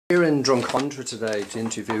Here in Drumcondra today to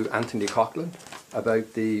interview Anthony Coughlan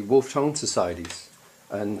about the Wolfe Tone Societies.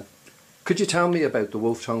 And could you tell me about the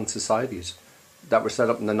Wolfe Tone Societies that were set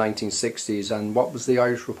up in the 1960s, and what was the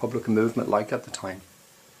Irish Republican movement like at the time?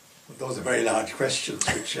 Well, those are very large questions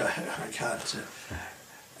which I can't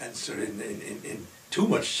answer in too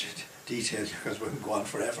much detail because we can go on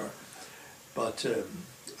forever. But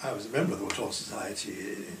I was a member of the Wolfe Tone Society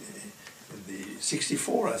in the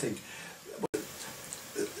 64, I think.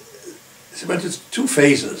 It went into two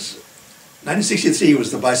phases. 1963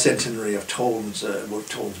 was the bicentenary of Tone's, Wolfe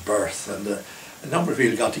Tone's birth, and a number of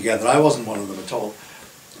people got together. I wasn't one of them at all.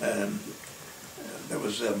 There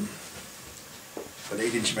was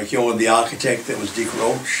Bennett, the architect. There was Dick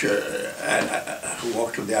Roach, who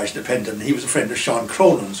worked with the Irish Independent. He was a friend of Sean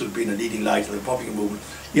Cronan's, who had been a leading light of the Republican movement.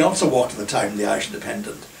 He also worked at the time in the Irish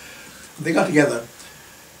Independent. And they got together,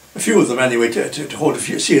 a few of them anyway, to hold a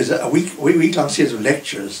week-long series of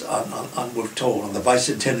lectures on Wolfe Tone, on the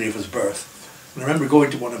bicentenary of his birth. And I remember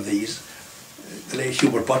going to one of these. The late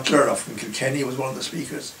Hubert Butler from Kilkenny was one of the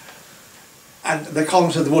speakers. And they called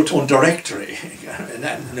themselves the Wolfe Tone Directory. And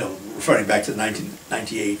referring back to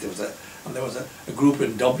 1998, there was a group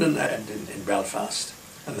in Dublin and in Belfast.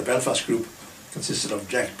 And the Belfast group consisted of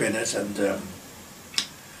Jack Bennett and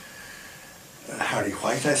Harry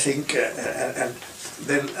White, I think, and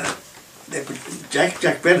then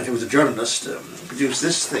Jack Bennett, who was a journalist, produced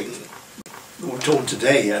this thing, Wolfe Tone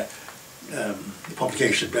Today, the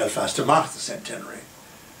publication in Belfast to mark the centenary,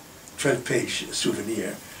 12-page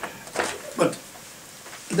souvenir. But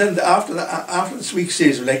then after this week's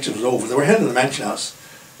series of lectures was over, they were held in the Mansion House.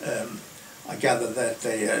 I gathered that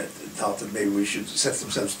they thought that maybe we should set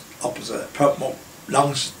themselves up as a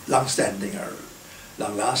long-standing or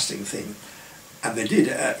long-lasting thing. And they did,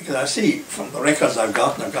 because I see from the records I've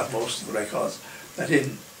got most of the records, that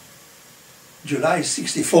in July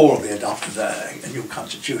 '64 they adopted a new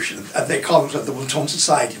constitution, and they called themselves the Wolfe Tone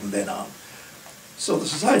Society from then on. So the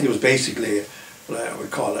society was basically what I would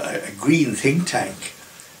call a green think tank.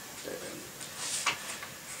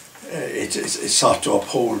 It sought to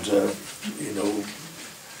uphold, a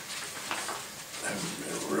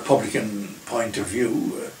Republican point of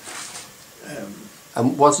view.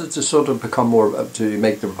 And was it to sort of become more, to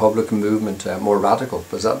make the Republican movement more radical?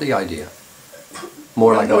 Was that the idea?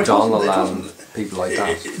 More like O'Donnell and people like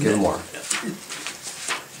that, Gilmore?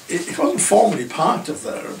 It wasn't formally part of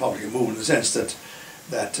the Republican movement in the sense that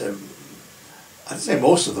I'd say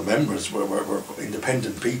most of the members were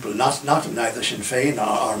independent people, not in either Sinn Féin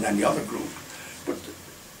or in any other group. But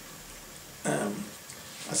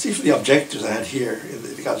I see from the objectives I had here in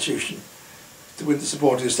the Constitution, to win the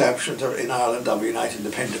support of the establishment in Ireland of a united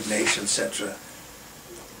independent nation, etc.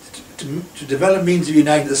 To develop means of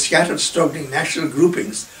uniting the scattered, struggling national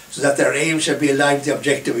groupings so that their aim shall be aligned with the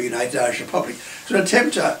objective of a united Irish Republic. So an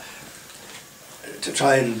attempt to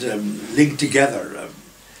try and link together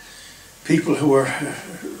people who were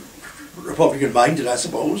Republican-minded, I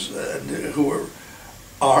suppose, and who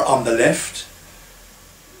are on the left,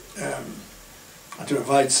 and to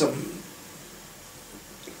provide some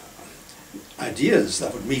ideas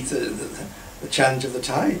that would meet the challenge of the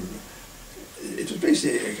time. It was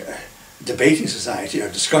basically a debating society or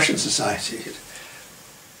discussion society.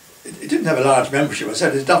 It didn't have a large membership. I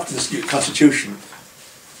said it adopted this new constitution,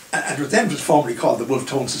 and then it was formally called the Wolfe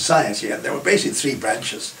Tone Society, and there were basically three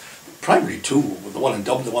branches, primarily two, the one in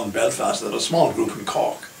Dublin, the one in Belfast, and there was a small group in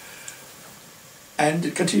Cork. And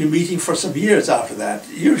it continued meeting for some years after that,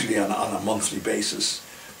 usually on a monthly basis.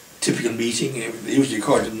 Typical meeting, usually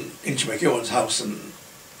occurred in Inch McEwan's house in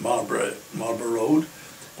Marlborough Road.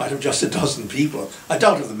 Might have just a dozen people. I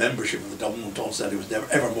doubt if the membership of the Dublin Wolfe Tone Society was never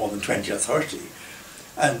ever more than 20 or 30.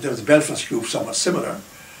 And there was a Belfast group somewhat similar.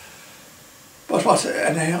 But what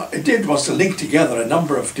it did was to link together a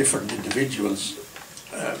number of different individuals,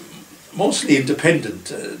 mostly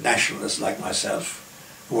independent nationalists like myself,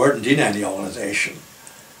 who weren't in any organisation,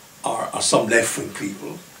 or some left-wing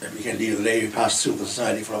people. Again, Neil Lay, who passed through the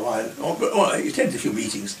society for a while. He attended a few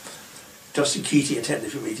meetings. Justin Keating attended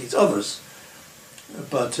a few meetings. Others,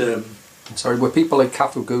 but sorry, were people like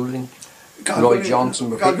Cathal Goulding, Lloyd Johnson,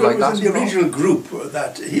 were people like that? Was in the original group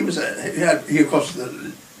that he was. He of course was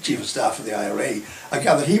the chief of staff of the IRA. I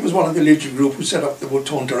gather he was one of the original group who set up the Wolfe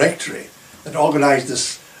Tone Directory that organised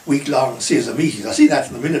this week-long series of meetings. I see that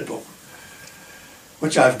in the minute book,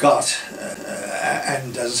 which I've got.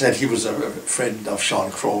 And as I said, he was a friend of Sean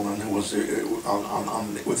Cronin, who was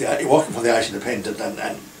working for the Irish Independent, and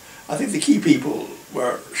I think the key people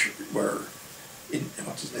were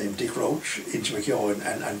what's his name, Dick Roach, Inch McEwan,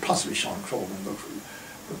 and possibly Sean Cronin. But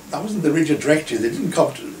that wasn't the original directory. They didn't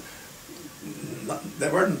come to they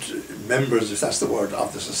weren't members, if that's the word,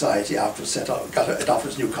 of the society after it set up, adopted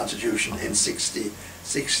its new constitution in 60,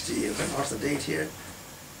 what's the date here?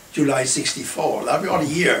 July 64. That would be about a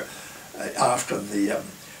year after the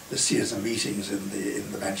series of meetings in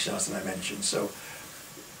the mansion house that I mentioned. So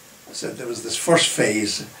there was this first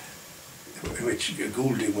phase in which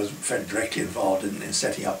Goulding was very directly involved in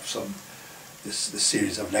setting up this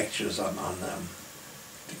series of lectures on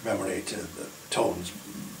to commemorate the Tone's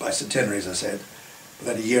Bi-centenary, as I said. But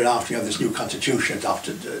then a year after, you have this new constitution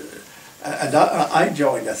adopted, and I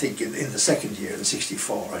joined, I think, in the second year, in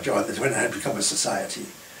 '64. I joined it when I had become a society.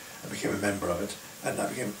 I became a member of it, and I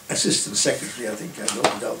became assistant secretary. I think I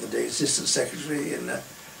loaned out the day assistant secretary in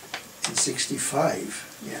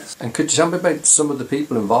 '65. Yes. And could you tell me about some of the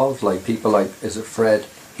people involved, like people like, is it Fred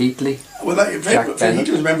Heatley? Well, Fred Heatley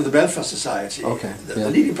was a member of the Belfast Society. Okay. The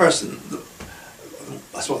leading person,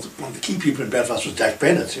 I suppose one of the key people in Belfast was Jack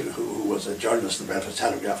Bennett, who was a journalist in the Belfast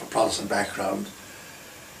Telegraph, a Protestant background.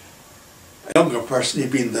 A younger person,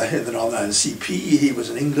 he'd been in the Northern Ireland CP, he was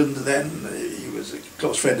in England then, he was a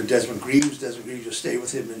close friend of Desmond Greaves. Desmond Greaves used to stay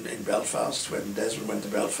with him in Belfast when Desmond went to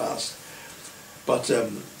Belfast. But,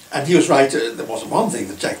 and he was right, there wasn't one thing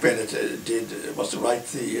that Jack Bennett did, was to write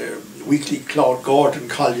the weekly Claude Gordon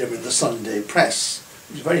column in the Sunday Press.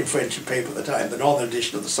 It was a very influential paper at the time, the Northern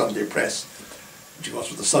edition of the Sunday Press, which of course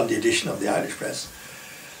was the Sunday edition of the Irish Press.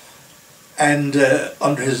 And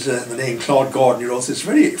under his the name Claude Gordon, he wrote this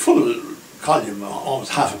very full column,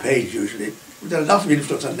 almost half a page usually, with a lot of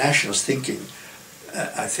influence on nationalist thinking,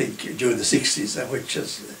 I think, during the 60s, which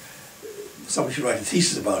is, somebody should write a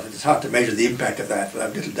thesis about it. It's hard to measure the impact of that, but I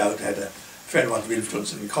have little doubt it had a fair amount of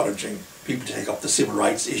influence in encouraging people to take up the civil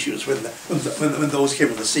rights issues when those came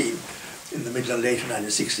on the scene in the middle and later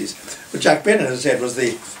 1960s. But Jack Bennett, as I said, was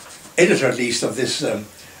the editor, at least, of this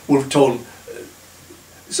Wolfe Tone.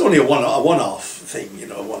 It's only a one-off thing, you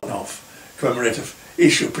know, a one-off commemorative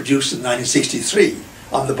issue produced in 1963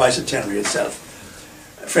 on the Bicentenary itself.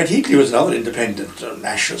 Fred Heatley was another independent,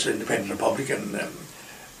 nationalist, independent Republican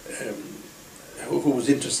who was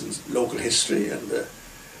interested in local history,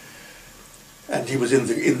 and he was in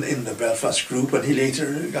the Belfast group, and he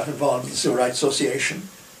later got involved in the Civil Rights Association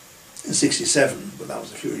in '67, but that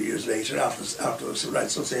was a few years later after the Civil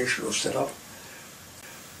Rights Association was set up.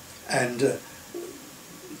 And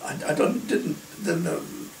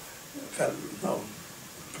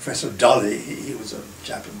Professor Dolly, he was a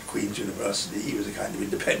chap in Queen's University. He was a kind of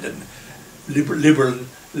independent,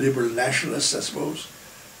 liberal nationalist, I suppose.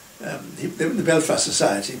 They were in the Belfast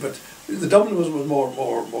Society, but the Dublin was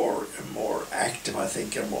more active, I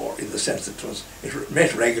think, and more in the sense that it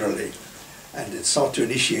met regularly, and it sought to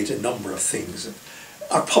initiate a number of things,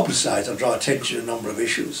 or publicise and draw attention to a number of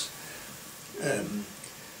issues.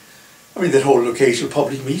 I mean, they'd hold occasional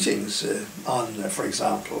public meetings on, for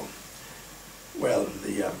example, well,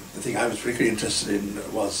 the thing I was particularly interested in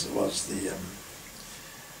was the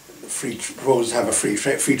proposed to have a free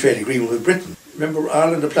trade agreement with Britain. Remember,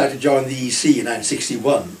 Ireland applied to join the EC in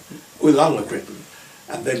 1961, along with Britain,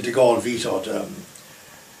 and then de Gaulle vetoed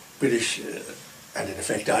British and in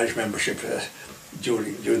effect Irish membership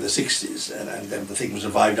during the 60s, and then the thing was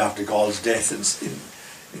revived after Gaulle's death in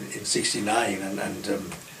 '69, and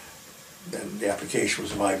then the application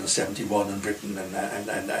was revived in '71, and Britain and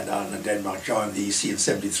Ireland and Denmark joined the EC in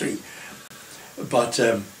 '73. But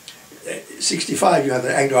 '65 you had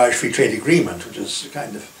the Anglo-Irish Free Trade Agreement, which was a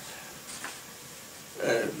kind of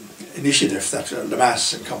initiative that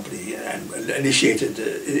Lemass and company initiated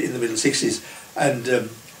in the middle '60s, and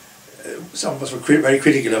some of us were very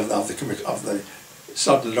critical of the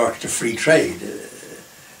sudden lurch to free trade,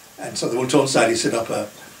 and so the Wolfe Tone Society set up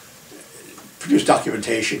produced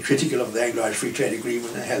documentation critical of the Anglo-Irish Free Trade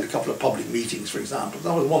Agreement and held a couple of public meetings, for example.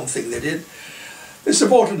 That was one thing they did. They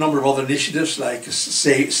supported a number of other initiatives like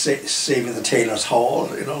saving the Tailors' Hall,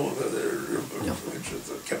 you know, which was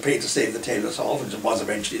the campaign to save the Tailors' Hall, which was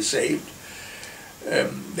eventually saved.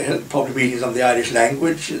 They held public meetings on the Irish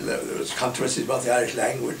language. There was controversies about the Irish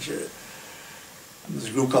language. There was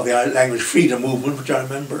a group called the Irish Language Freedom Movement, which I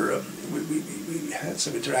remember we had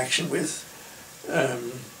some interaction with.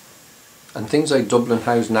 And things like Dublin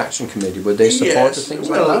Housing Action Committee, would they support things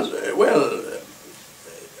like that? Well,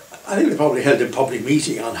 I think they probably held a public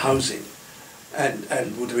meeting on housing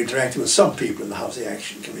and would have interacted with some people in the Housing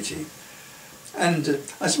Action Committee. And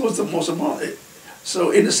I suppose the most important,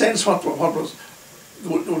 so in a sense what was, the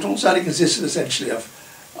Wolfe Tone Society consisted essentially of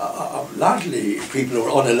largely people who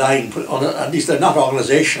were unaligned, at least they're not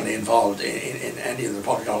organisationally involved in any of the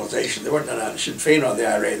public organisation. They weren't on Sinn Féin or the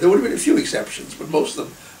IRA. There would have been a few exceptions, but most of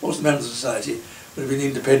the members of the society would have been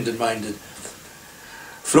independent-minded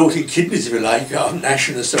floating kidneys, if you like, on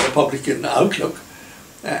nationalist or Republican outlook,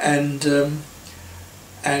 but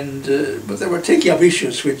they were taking up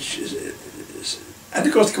issues which, and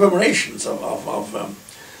of course the commemorations of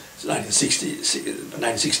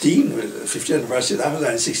 1916, the 50th anniversary, that was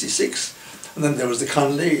 1966, and then there was the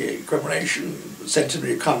Connolly commemoration,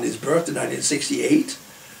 centenary of Connolly's birth in 1968,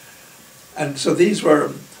 and so these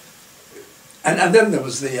were, and then there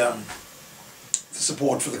was the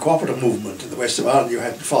support for the cooperative movement in the west of Ireland. You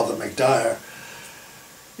had Father McDyer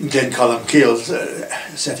in Glencollamkill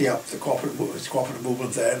setting up the cooperative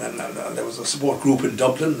movement there, and there was a support group in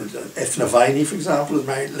Dublin. Ethna Viney, for example,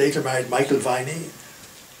 later married Michael Viney,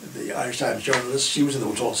 the Irish Times journalist. She was in the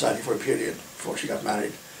Wolfe Tone Society for a period before she got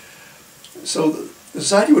married. So the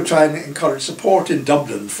society would try and encourage support in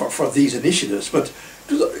Dublin for these initiatives, but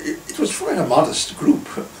it was quite a modest group,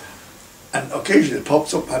 and occasionally it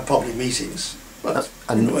had public meetings, but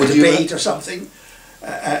a debate or something,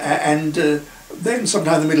 and then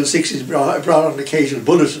sometime in the middle 60s brought out an occasional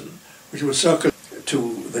bulletin which would circle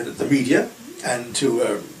to the media and to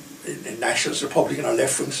in nationalist, Republican or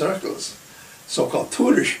left-wing circles, so-called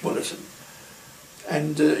Tourish bulletin,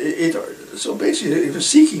 and so basically it was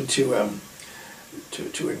seeking to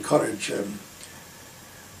encourage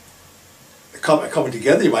coming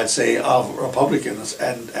together, you might say, of Republicans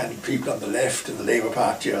and people on the left in the Labour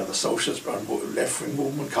Party or the Socialist or left-wing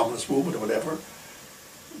movement, Communist movement or whatever.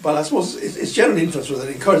 But I suppose its general influence was that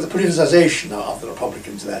it encouraged the politicization of the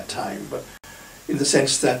Republicans at that time, but in the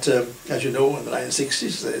sense that, as you know, in the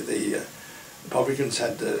 1960s, the Republicans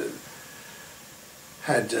had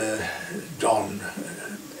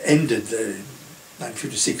ended the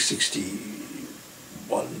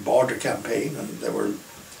 1956-61 border campaign, and they were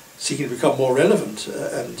seeking to become more relevant,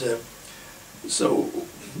 so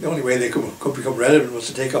the only way they could become relevant was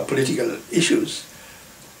to take up political issues,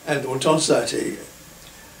 and the Wolfe Tone Society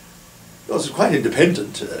was quite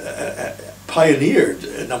independent, pioneered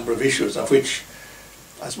a number of issues, of which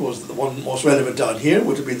I suppose the one most relevant down here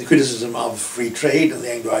would have been the criticism of free trade and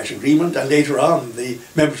the Anglo-Irish Agreement, and later on the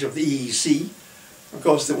membership of the EEC. Of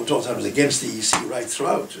course, the Wolfe Tone Society was against the EEC right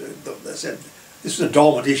throughout. They said this was a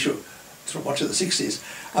dormant issue through much of the 60s,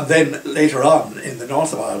 and then later on in the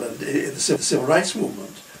north of Ireland, in the civil rights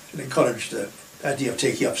movement, it encouraged the idea of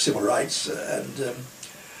taking up civil rights, and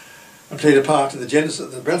played a part in the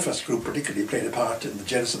genesis. The Belfast group particularly played a part in the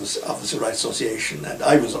genesis of the Civil Rights Association, and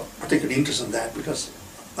I was particularly interested in that because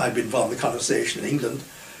I'd been involved in the conversation in England.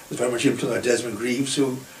 Was very much influenced by Desmond Greaves,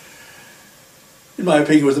 who, in my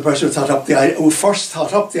opinion, was the person who first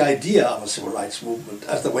thought up the idea of a civil rights movement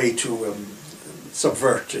as the way to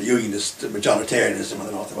subvert unionist majoritarianism in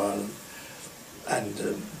the north of Ireland. And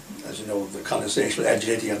as you know, the conversation was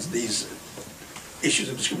agitating against these issues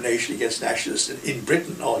of discrimination against nationalists in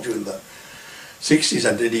Britain all during the 60s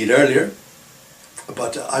and indeed earlier.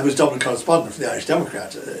 But I was Dublin correspondent for the Irish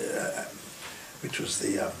Democrat, which was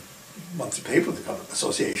the monthly paper of the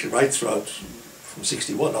association right throughout from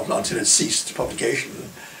 61 up until it ceased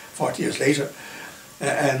publication 40 years later.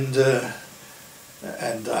 And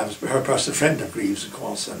I was her personal friend of Greaves, of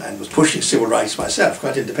course, and was pushing civil rights myself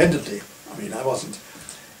quite independently. I mean, I wasn't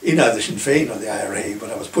in either Sinn Féin or the IRA,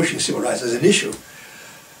 but I was pushing civil rights as an issue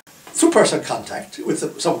through personal contact with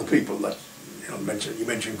some of the people that you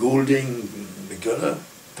mentioned Goulding, McGulla,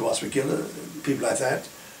 Thomas McGulla, people like that,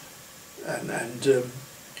 and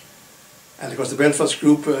of course the Belfast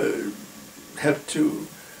group helped to.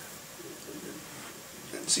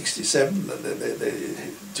 In '67,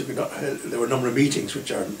 there were a number of meetings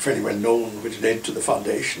which are fairly well known, which led to the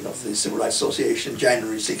foundation of the Civil Rights Association in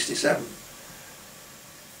January '67.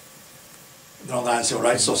 The Northern Ireland Civil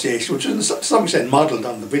Rights Association, which was to some extent modelled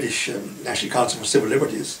on the British National Council for Civil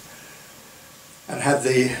Liberties, and had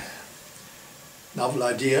the novel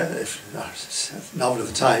idea, if not novel at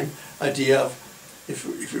the time, idea of if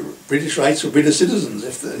British rights were British citizens,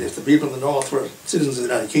 if the people in the north were citizens of the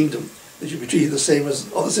United Kingdom, they should be treated the same as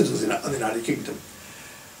other citizens of the United Kingdom.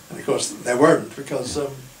 And of course they weren't, because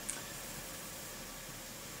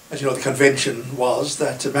as you know, the convention was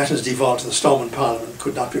that matters devolved to the Stormont Parliament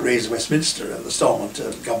could not be raised in Westminster, and the Stormont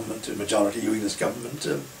government, a majority unionist government,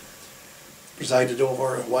 presided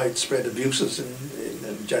over widespread abuses in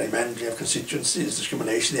gerrymandering of constituencies,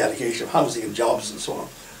 discrimination, the allocation of housing and jobs and so on.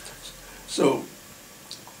 So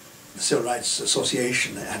the Civil Rights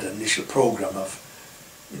Association had an initial programme of,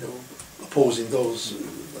 opposing those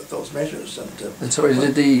measures. And sorry,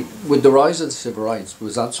 with the rise of the civil rights,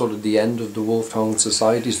 was that sort of the end of the Wolfe Tone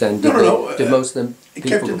Societies then? Did most of them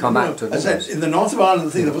people come back to it? As I said, in the north of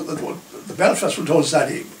Ireland, the Belfast Wolfe Tone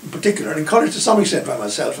Society in particular, encouraged to some extent by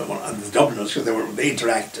myself and the Dubliners, because they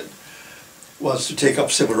interacted, was to take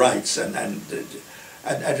up civil rights and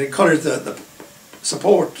encourage the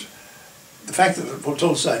support, the fact that the Wolfe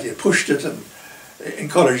Tone Society had pushed it and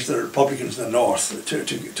encouraged the Republicans in the North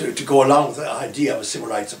to go along with the idea of a civil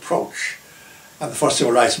rights approach. And the first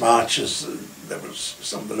civil rights marches, there was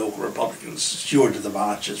some of the local Republicans stewarded the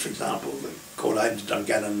marches, for example, the Coughlan to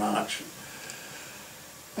Dungannon March,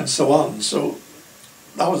 and so on. So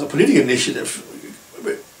that was a political initiative.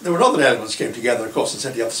 There were other elements came together, of course, in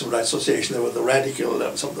setting up the Civil Rights Association. There were the radical,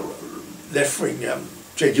 some of the left-wing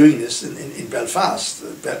trade unionists in Belfast.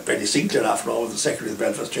 Benny Sinclair, after all, was the secretary of the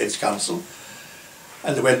Belfast Trades Council,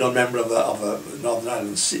 and the well-known member of the Northern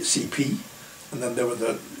Ireland CP. And then there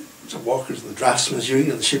were some workers in the Draftsmen's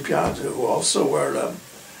Union in the shipyard who also were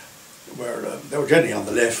they were generally on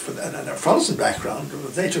the left, and a Protestant background.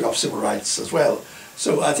 They took up civil rights as well.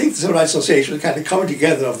 So I think the Civil Rights Association was kind of coming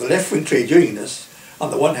together of the left-wing trade unionists on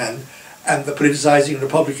the one hand, and the politicising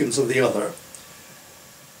Republicans on the other,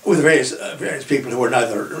 with various people who were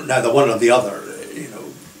neither one or the other, you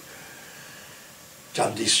know,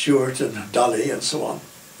 John D. Stewart and Dolly and so on.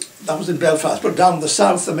 That was in Belfast, but down the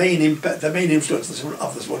south, the main influence of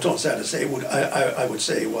the Wolfe Tone Society, I would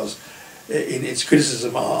say, was in its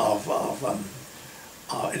criticism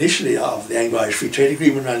initially of the Anglo-Irish Free Trade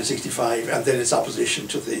Agreement in 1965, and then its opposition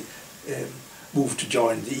to the move to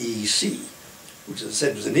join the EEC, which, as I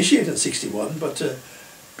said, was initiated in 1961, but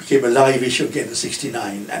became a live issue again in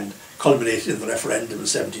 1969 and culminated in the referendum in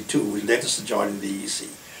 1972, which led us to joining the EEC.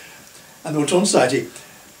 And the Wolfe Tone Society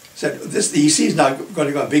said, the EEC is now going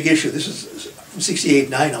to go a big issue. This is from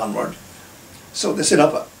 1968-9 onward. So they set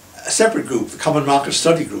up a separate group, the Common Market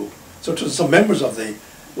Study Group. So it was some members of the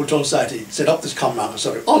Wolfe Tone Society set up this Common Market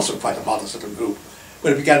Study, also quite a modest little group,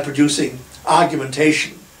 where it began producing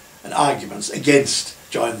argumentation and arguments against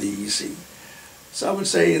joining the EEC. So I would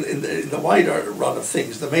say in the wider run of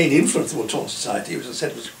things, the main influence of the Wolfe Tone Society, which I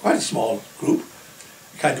said was quite a small group,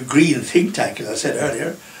 a kind of green think tank, as I said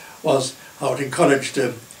earlier, was how it encouraged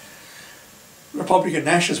Republican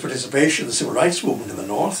nationalist participation in the civil rights movement in the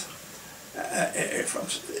North from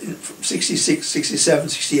 66, 67,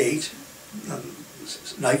 68.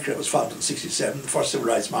 NICRA was founded in 67, the first civil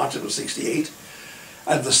rights march was 68.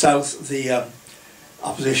 And the South, the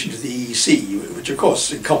opposition to the EEC, which of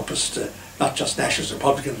course encompassed not just nationalist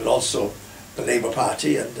Republicans but also the Labour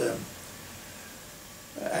Party and the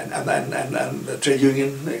trade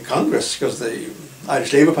union Congress, because the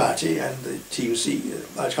Irish Labour Party and the TUC,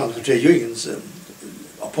 Irish Congress of Trade Unions,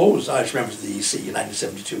 opposed Irish members of the EEC in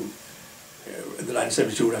 1972, in the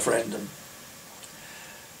 1972 referendum.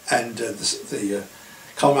 And the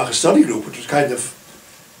Common Market Study Group, which was kind of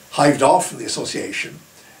hived off from the association,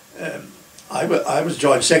 I was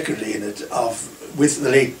joint secretary in it with the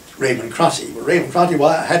late Raymond Crotty. But Raymond Crotty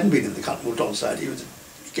hadn't been in the Wolfe Tone Society.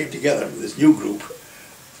 He came together with this new group,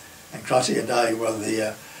 and Crotty and I were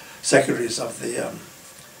the secretaries of the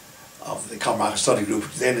Common Market Study Group,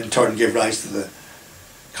 which then in turn gave rise to the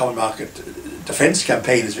Common Market Defence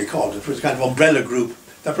Campaign, as we called it, which was a kind of umbrella group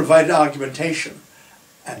that provided argumentation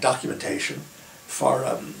and documentation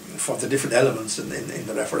for the different elements in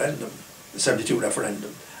the referendum, the 72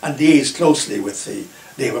 referendum, and liaised closely with the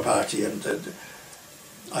Labour Party and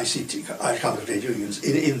ICT, Irish Congress of Trade Unions,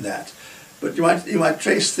 in that. But you might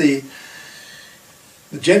trace the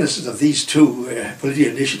genesis of these two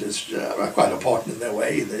political initiatives are quite important in their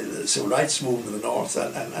way, the civil rights movement in the North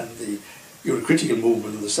and the Eurocritical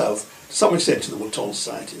movement in the South, to some extent to the Wolfe Tone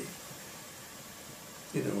Society.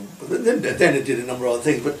 You know, but then it did a number of other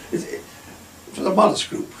things, but it was a modest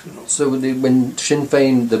group, you know. So when Sinn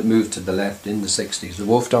Féin that moved to the left in the 60s, the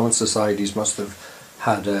Wolfe Tone Societies must have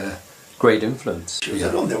had a great influence. Yeah.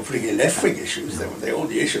 I don't think they were pretty left-wing issues, they were the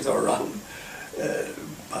only issues that were around.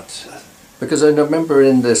 Because I remember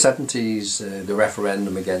in the 70s, the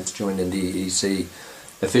referendum against joining the EEC,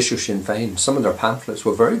 official Sinn Féin, some of their pamphlets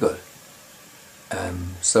were very good.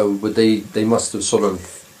 So would they must have sort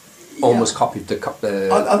of almost copied the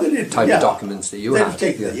type of documents that you had.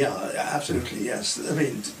 Absolutely, yes. I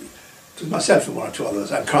mean, it was myself and one or two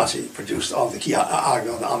others, and Crotty produced all the key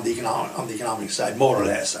argument on the economic side, more or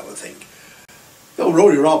less, I would think. Though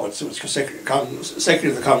Rory Roberts, who was Secretary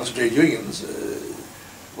of the Congress of Trade Unions,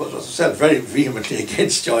 was himself very vehemently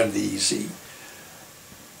against joining the EEC.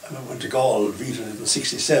 I remember when de Gaulle vetoed it in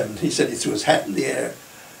 '67, he said he threw his hat in the air.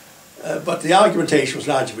 But the argumentation was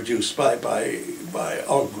largely produced by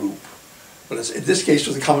our group. But in this case it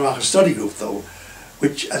was the Common Market Study Group, though,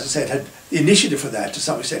 which, as I said, had the initiative for that to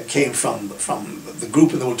some extent came from the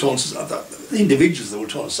group in the Wolfe Tone Society, the individuals of the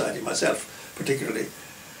Wolfe Tone Society, myself particularly,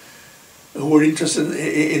 who were interested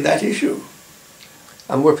in that issue.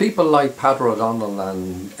 And were people like Pat O'Donnell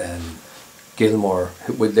and Gilmore,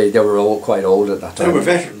 they were all quite old at that time. They were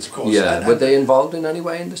veterans, of course. Yeah, were they involved in any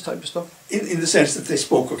way in this type of stuff? In the sense that they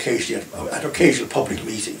spoke occasionally at occasional public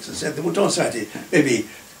meetings. As I said, the Wolfe Tone Society, maybe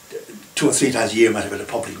 2 or 3 times a year, might have been a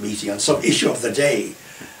public meeting on some issue of the day.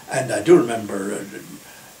 And I do remember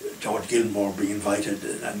George Gilmore being invited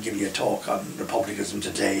and giving a talk on republicanism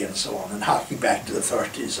today and so on, and harking back to the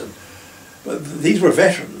 30s. But these were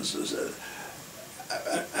veterans.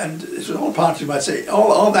 And it was all part, you might say,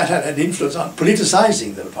 all that had an influence on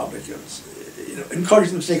politicising the Republicans, you know,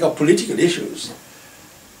 encouraging them to take up political issues.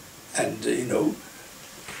 And, you know,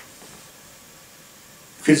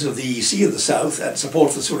 criticism of the EEC in the South and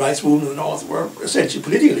support for the civil rights movement in the North were essentially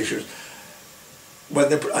political issues. Well,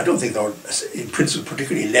 I don't think they were, in principle,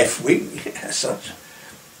 particularly left-wing as such.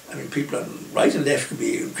 I mean, people on right and left could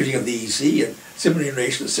be critical of the EEC, and similarly in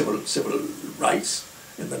relation to civil rights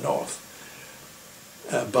in the North.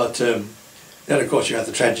 But then, of course, you had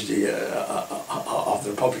the tragedy of the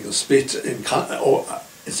Republican split in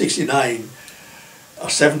 69 or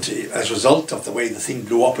 70 as a result of the way the thing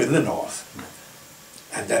blew up in the North.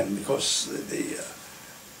 And then, of course,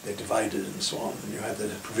 they divided and so on. And you had the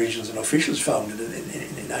provisions and officials founded in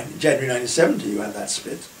January 1970, you had that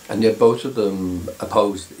split. And yet both of them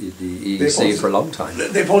opposed the EEC for a long time.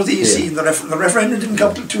 They opposed the EEC, and the referendum didn't come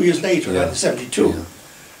until 2 years later, in 1972. Yeah.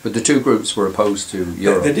 But the two groups were opposed to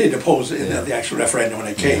Europe. They did oppose it in the actual referendum when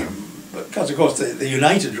it came. But because, of course, the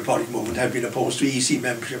United Republican movement had been opposed to EEC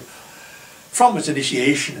membership from its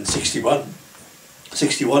initiation in 61.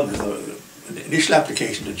 61 was the initial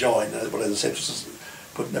application to join, but as I said, was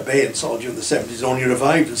put in abeyance all during the 70s, only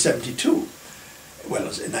revived in 72. Well, it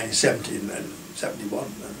was in 1970 and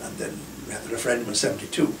 71, and then we had the referendum in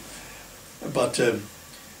 72. But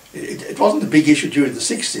it wasn't a big issue during the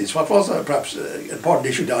 60s. What was perhaps an important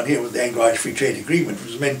issue down here was the Anglo-Irish Free Trade Agreement,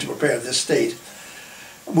 which was meant to prepare this state,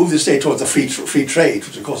 move the state towards the free trade,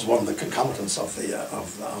 which of course was one of the concomitants of the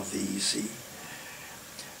EEC.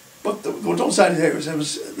 But the Wolfe Tone Society there was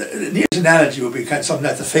the nearest analogy would be kind of something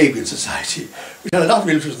like the Fabian Society, which had a lot of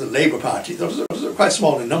influence with the Labour Party. There was quite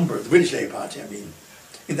small in number, the British Labour Party, I mean,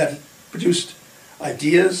 in that it produced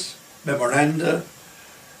ideas, memoranda,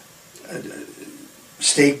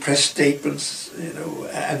 press statements, you know,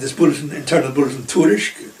 and this bulletin, internal bulletin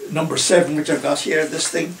Tourish, number 7, which I've got here, this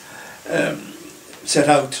thing, set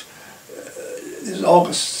out, this is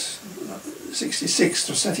August 66,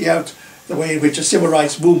 was setting out the way in which a civil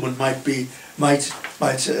rights movement might help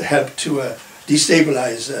to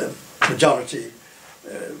destabilise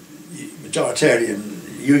majoritarian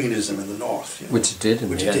unionism in the North. You know, which it did in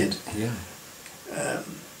the end. Did. Yeah.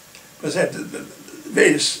 But I said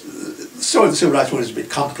the story of the civil rights movement is a bit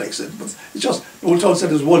complex. But it's just the Wolfe Tone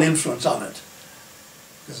said there's one influence on it.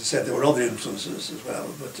 As I said, there were other influences as well,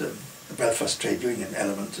 but the Belfast trade union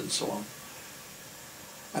element and so on.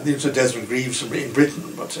 And the influence of Desmond Greaves in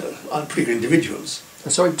Britain, but on particular individuals.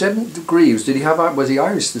 And so Desmond Greaves, was he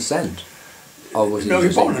Irish descent? Or was he? No, he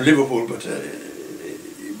was born in Liverpool, but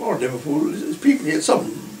he born in Liverpool. He had some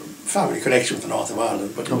family connection with the north of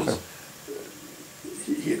Ireland, but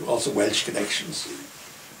he had also Welsh connections.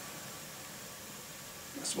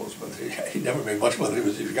 I suppose, but he never made much whether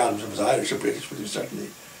he regarded him as Irish or British, but he certainly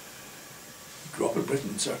grew up in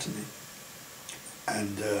Britain, certainly.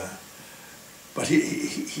 And but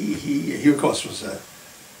he of course was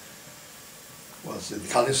in the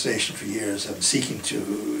colony station for years and seeking to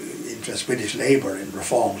interest British Labour in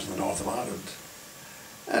reforms in the north of Ireland.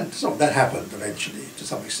 And so that happened eventually, to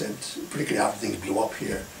some extent, particularly after things blew up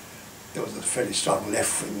here. There was a fairly strong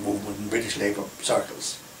left-wing movement in British Labour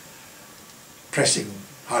circles, pressing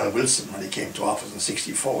Harold Wilson when he came to office in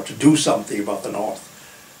 '64 to do something about the north.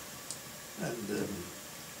 And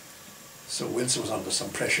so Wilson was under some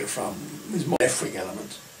pressure from his more left-wing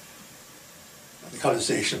element. And the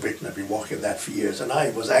colonisation of Britain had been working on that for years, and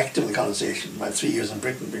I was active in the colonisation my 3 years in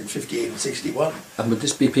Britain, between '58 and '61. And would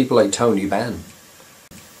this be people like Tony Benn?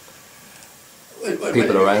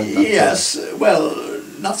 People around that? Yes, well,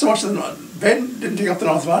 not so much. Ben didn't take up the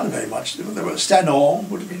North of Ireland very much. There were Stan Orme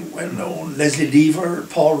would have been well known, Leslie Lever,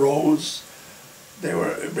 Paul Rose. They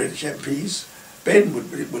were British MPs. Ben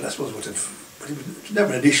would I suppose would have. But it was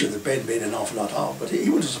never an issue that Ben made an awful lot of. But he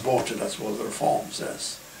would have supported, I suppose, the reforms.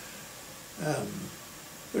 Yes.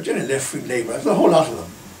 But generally left-wing Labour, there was a whole lot of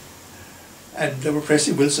them, and they were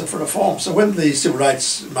pressing Wilson for reform. So when the civil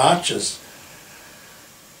rights marches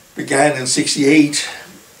began in '68.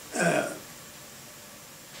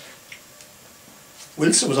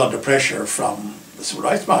 Wilson was under pressure from the civil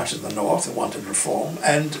rights marches in the north and wanted reform,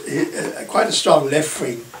 and quite a strong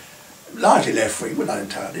left-wing, largely left-wing, but not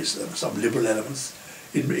entirely, some liberal elements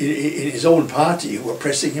in his own party who were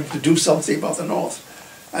pressing him to do something about the North.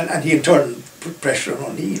 And he in turn put pressure on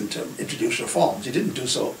O'Neill to introduce reforms. He didn't do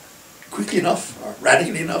so quickly enough or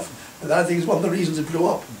radically enough, and that I think is one of the reasons it blew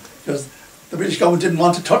up, because the British government didn't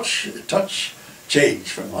want to touch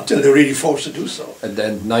change until they were really forced to do so. And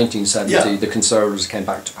then 1970, the Conservatives came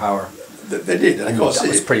back to power. They did, and of course, that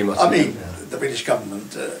was pretty much. I mean, the British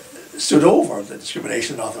government stood over the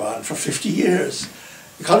discrimination in Northern Ireland for 50 years.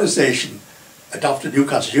 The colonisation adopted a new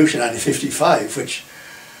constitution in 1955, which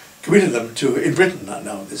committed them to, in Britain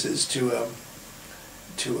now this is, to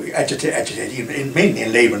agitate mainly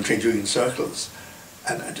in labour and trade union circles,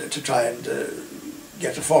 and to try and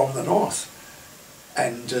get reform in the North.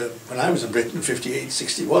 And when I was in Britain in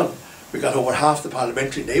 58-61, we got over half the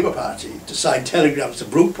parliamentary Labour Party to sign telegrams to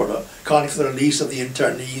Brookborough calling for the release of the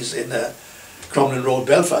internees in Crumlin Road,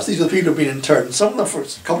 Belfast. These are the people who have been interned, some of them for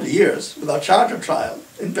a couple of years, without charge or trial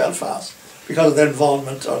in Belfast, because of their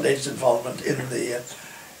involvement, or latest involvement, in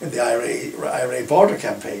the IRA border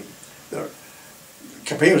campaign. The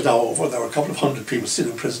campaign was now over. There were a couple of hundred people still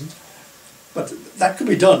in prison, but that could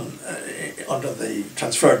be done under the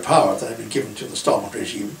transferred power that had been given to the Stormont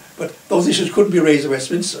regime. But those issues couldn't be raised at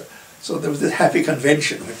Westminster, so there was this happy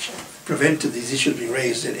convention which prevented these issues being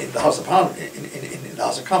raised in the House of Parliament, in the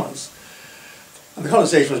House of Commons. And the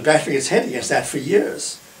colonisation was battering its head against that for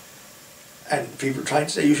years. And people tried to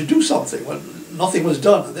say, you should do something. Well, nothing was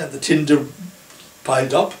done. And then the tinder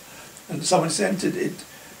piled up, and someone said it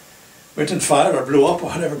went on fire or blew up, or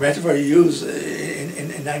whatever metaphor you use, in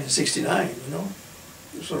 1969, you know.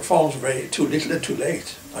 So reforms were very too little and too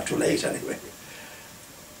late, or too late anyway.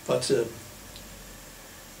 But, so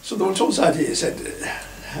the Wolfe Tone Society said,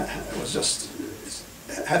 was just,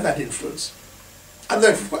 had that influence. And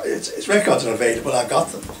its records are available. I got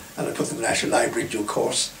them, and I put them in the National Library in due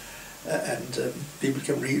course, and people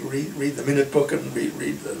can read the minute book and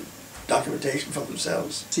read the documentation for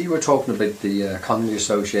themselves. So you were talking about the Colony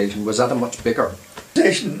Association. Was that a much bigger? The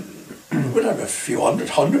association would have a few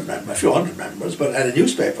hundred members, but it had a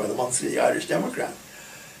newspaper, the Monthly Irish Democrat.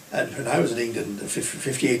 And when I was in England,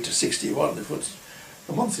 58 to 61,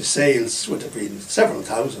 the monthly sales would have been several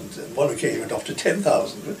thousand, and one occasion went up to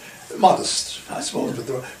 10,000. Modest, I suppose, but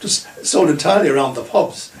they were just sold entirely around the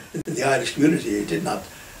pubs in the Irish community. It did not.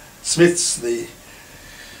 Smiths, the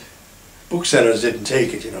booksellers, didn't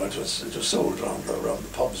take it. You know, it was sold around the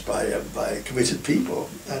pubs by committed people.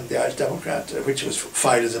 And the Irish Democrat, which was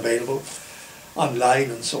files available online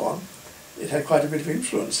and so on, it had quite a bit of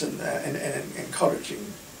influence in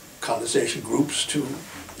encouraging conversation groups to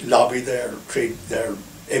lobby their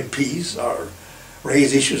MPs or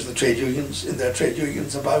raise issues in their trade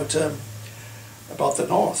unions about the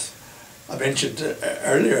North. I mentioned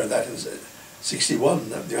earlier that in '61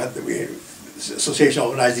 the association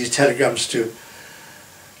organised these telegrams to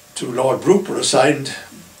Lord Brookborough, signed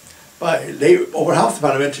by over half the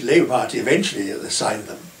parliamentary Labour Party. Eventually signed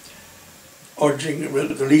them, urging the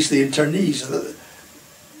release of the internees.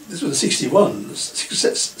 This was in '61,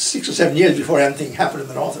 6 or 7 years before anything happened in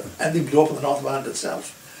the North. Anything blew up in the North of Ireland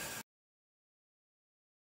itself.